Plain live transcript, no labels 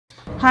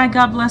Hi,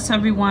 God bless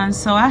everyone.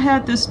 So I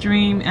had this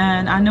dream,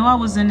 and I know I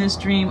was in this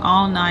dream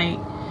all night.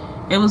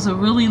 It was a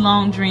really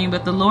long dream,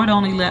 but the Lord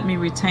only let me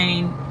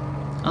retain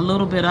a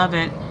little bit of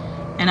it,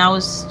 and I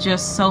was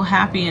just so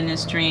happy in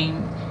this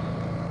dream.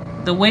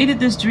 The way that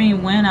this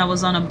dream went, I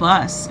was on a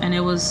bus, and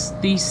it was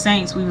these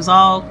saints. We was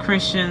all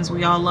Christians.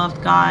 We all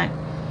loved God,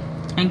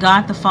 and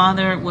God the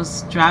Father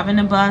was driving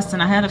the bus,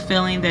 and I had a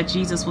feeling that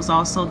Jesus was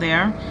also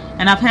there.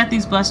 And I've had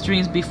these bus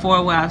dreams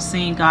before where I've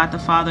seen God the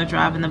Father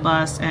driving the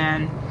bus,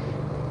 and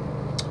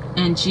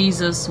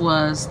Jesus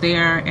was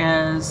there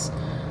as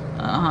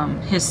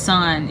his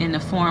son in the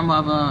form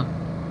of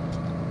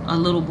a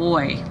little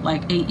boy,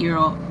 like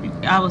 8-year-old.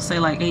 I would say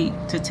like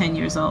 8 to 10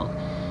 years old.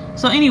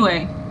 So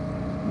anyway,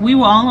 we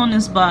were all on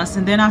this bus,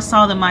 and then I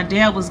saw that my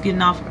dad was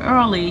getting off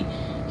early.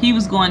 He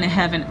was going to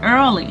heaven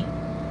early,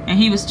 and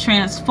he was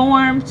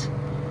transformed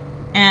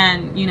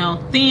and, you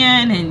know,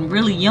 thin and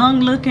really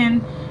young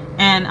looking.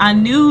 And I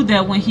knew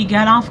that when he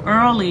got off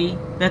early,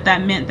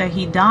 that meant that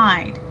he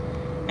died.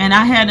 And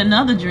I had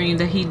another dream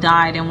that he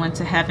died and went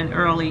to heaven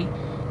early,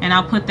 and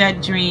I'll put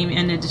that dream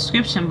in the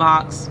description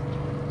box.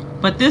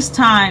 But this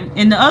time,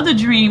 in the other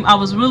dream, I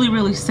was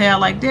really sad,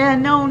 like, Dad,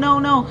 no, no,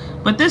 no.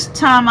 But this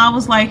time I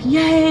was like,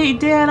 yay,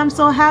 Dad, I'm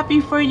so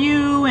happy for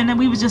you. And then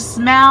we were just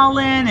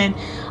smiling, and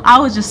I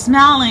was just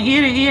smiling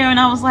ear to ear,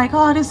 and I was like,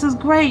 oh, this is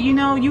great, you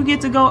know, you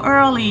get to go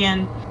early.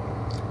 And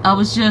I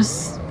was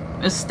just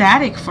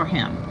ecstatic for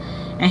him,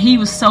 and he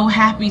was so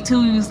happy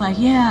too. He was like,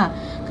 yeah,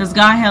 because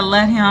God had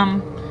let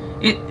him.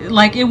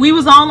 We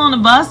was all on the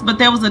bus, but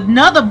there was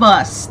another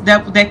bus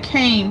that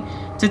came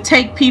to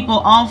take people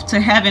off to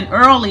heaven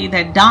early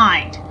that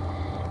died.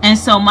 And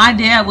so my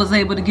dad was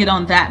able to get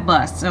on that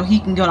bus so he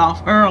can get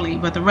off early,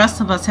 but the rest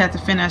of us had to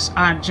finish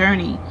our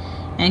journey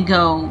and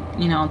go,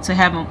 you know, to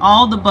heaven.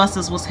 All the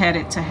buses was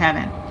headed to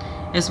heaven,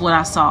 is what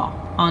I saw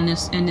in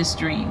this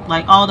dream.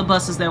 Like all the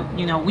buses that,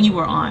 you know, we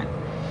were on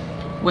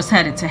was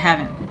headed to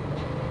heaven.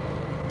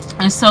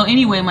 And so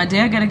anyway, my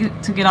dad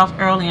got to get off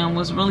early and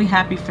was really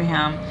happy for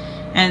him.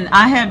 And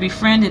I had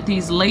befriended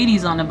these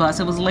ladies on the bus.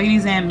 It was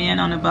ladies and men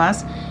on the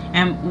bus.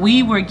 And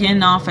we were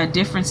getting off at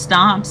different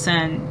stops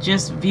and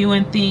just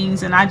viewing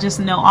things. And I just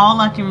know, all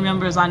I can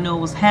remember is I know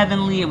it was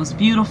heavenly. It was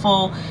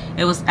beautiful.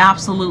 It was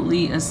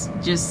absolutely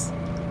just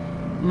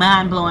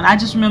mind-blowing. I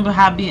just remember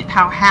how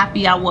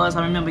happy I was.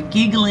 I remember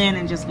giggling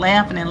and just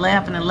laughing and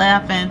laughing and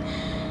laughing.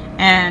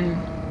 And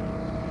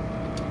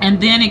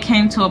then it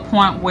came to a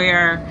point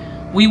where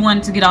we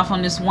wanted to get off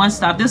on this one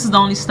stop. This is the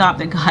only stop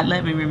that God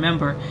let me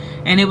remember.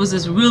 And it was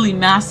this really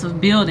massive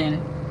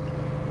building.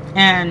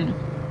 And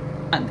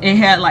it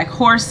had like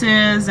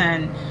horses,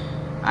 and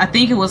I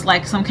think it was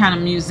like some kind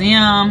of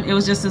museum. It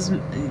was just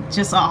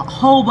a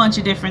whole bunch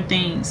of different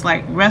things,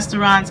 like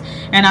restaurants.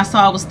 And I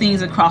saw it was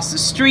things across the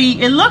street.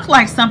 It looked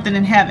like something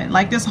in heaven.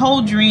 Like this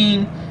whole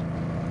dream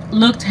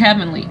looked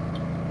heavenly.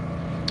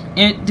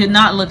 It did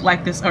not look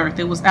like this earth.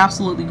 It was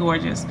absolutely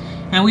gorgeous.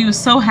 And we were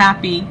so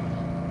happy.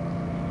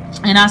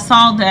 And I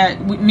saw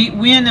that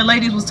we and the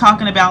ladies was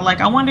talking about,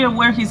 like, I wonder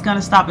where he's going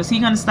to stop. Is he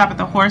going to stop at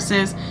the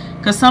horses?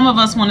 Because some of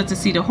us wanted to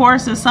see the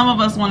horses. Some of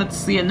us wanted to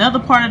see another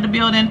part of the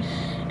building.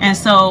 And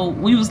so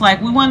we was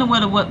like, we wonder where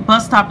the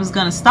bus stop is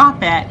going to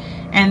stop at.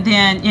 And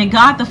then in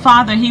God the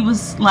Father, he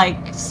was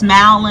like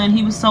smiling.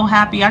 He was so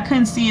happy. I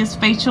couldn't see his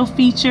facial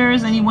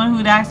features. Anyone who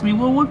would ask me,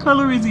 well, what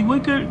color is he?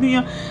 What color?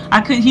 You know,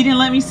 he didn't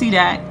let me see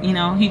that. You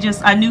know,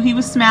 I knew he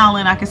was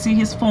smiling. I could see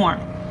his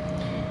form.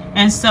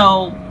 And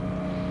so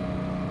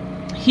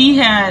he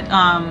had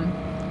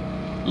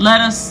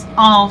let us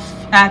off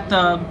at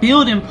the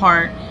building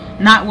part,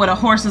 not where the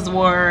horses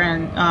were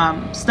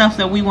and stuff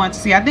that we wanted to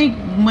see. I think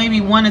maybe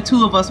 1 or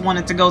 2 of us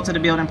wanted to go to the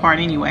building part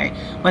anyway,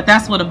 but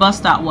that's where the bus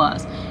stop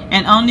was.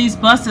 And on these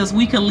buses,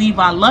 we could leave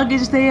our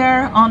luggage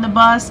there on the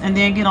bus and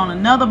then get on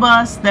another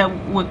bus that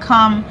would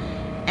come,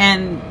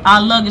 and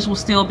our luggage will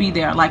still be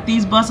there. Like,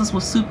 these buses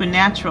were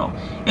supernatural.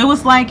 It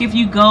was like if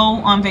you go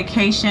on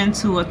vacation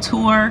to a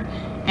tour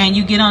and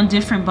you get on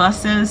different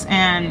buses,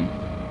 and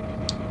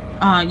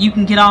you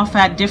can get off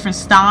at different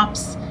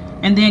stops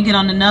and then get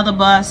on another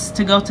bus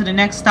to go to the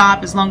next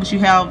stop, as long as you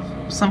have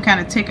some kind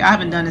of ticket. I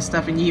haven't done this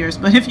stuff in years,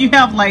 but if you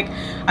have, like,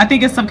 I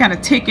think it's some kind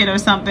of ticket or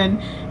something,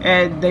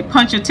 and they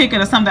punch your ticket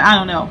or something, I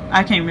don't know,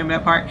 I can't remember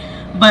that part,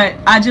 but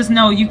I just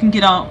know you can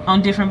get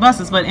on different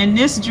buses. But in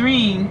this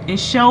dream, it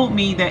showed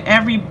me that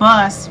every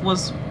bus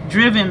was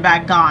driven by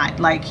God,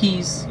 like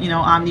he's, you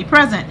know,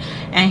 omnipresent,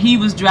 and he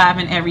was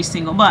driving every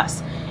single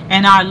bus.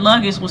 And our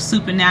luggage was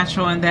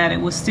supernatural in that it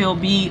would still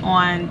be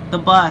on the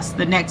bus,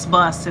 the next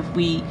bus, if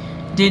we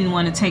didn't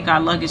want to take our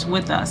luggage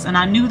with us. And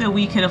I knew that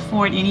we could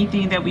afford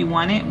anything that we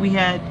wanted. We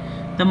had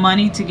the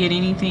money to get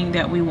anything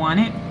that we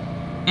wanted.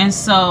 And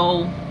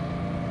so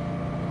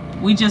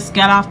we just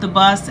got off the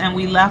bus and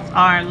we left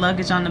our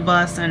luggage on the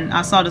bus. And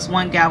I saw this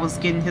one guy was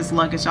getting his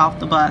luggage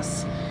off the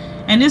bus.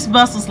 And this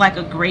bus was like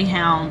a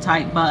Greyhound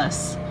type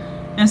bus.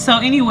 And so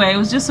anyway, it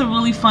was just a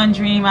really fun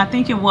dream. I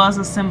think it was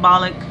a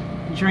symbolic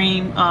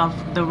dream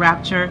of the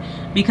rapture,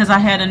 because I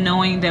had a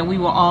knowing that we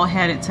were all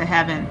headed to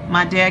heaven.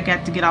 My dad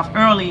got to get off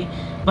early,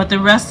 But the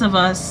rest of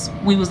us,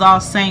 we was all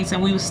saints,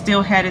 and we was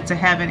still headed to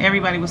heaven.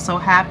 Everybody was so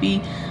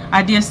happy.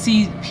 I did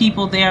see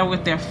people there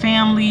with their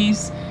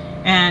families,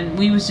 and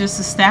we was just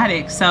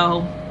ecstatic.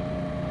 So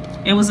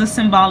it was a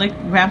symbolic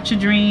rapture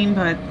dream,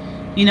 but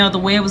you know, the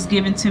way it was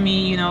given to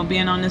me, you know,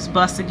 being on this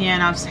bus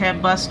again, I've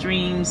had bus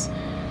dreams,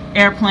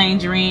 airplane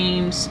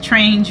dreams,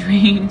 train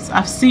dreams.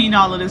 I've seen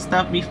all of this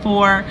stuff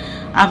before.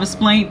 I've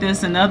explained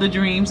this in other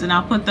dreams, and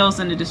I'll put those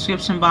in the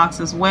description box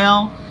as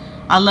well.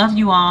 I love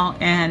you all,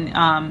 and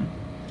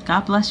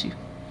God bless you.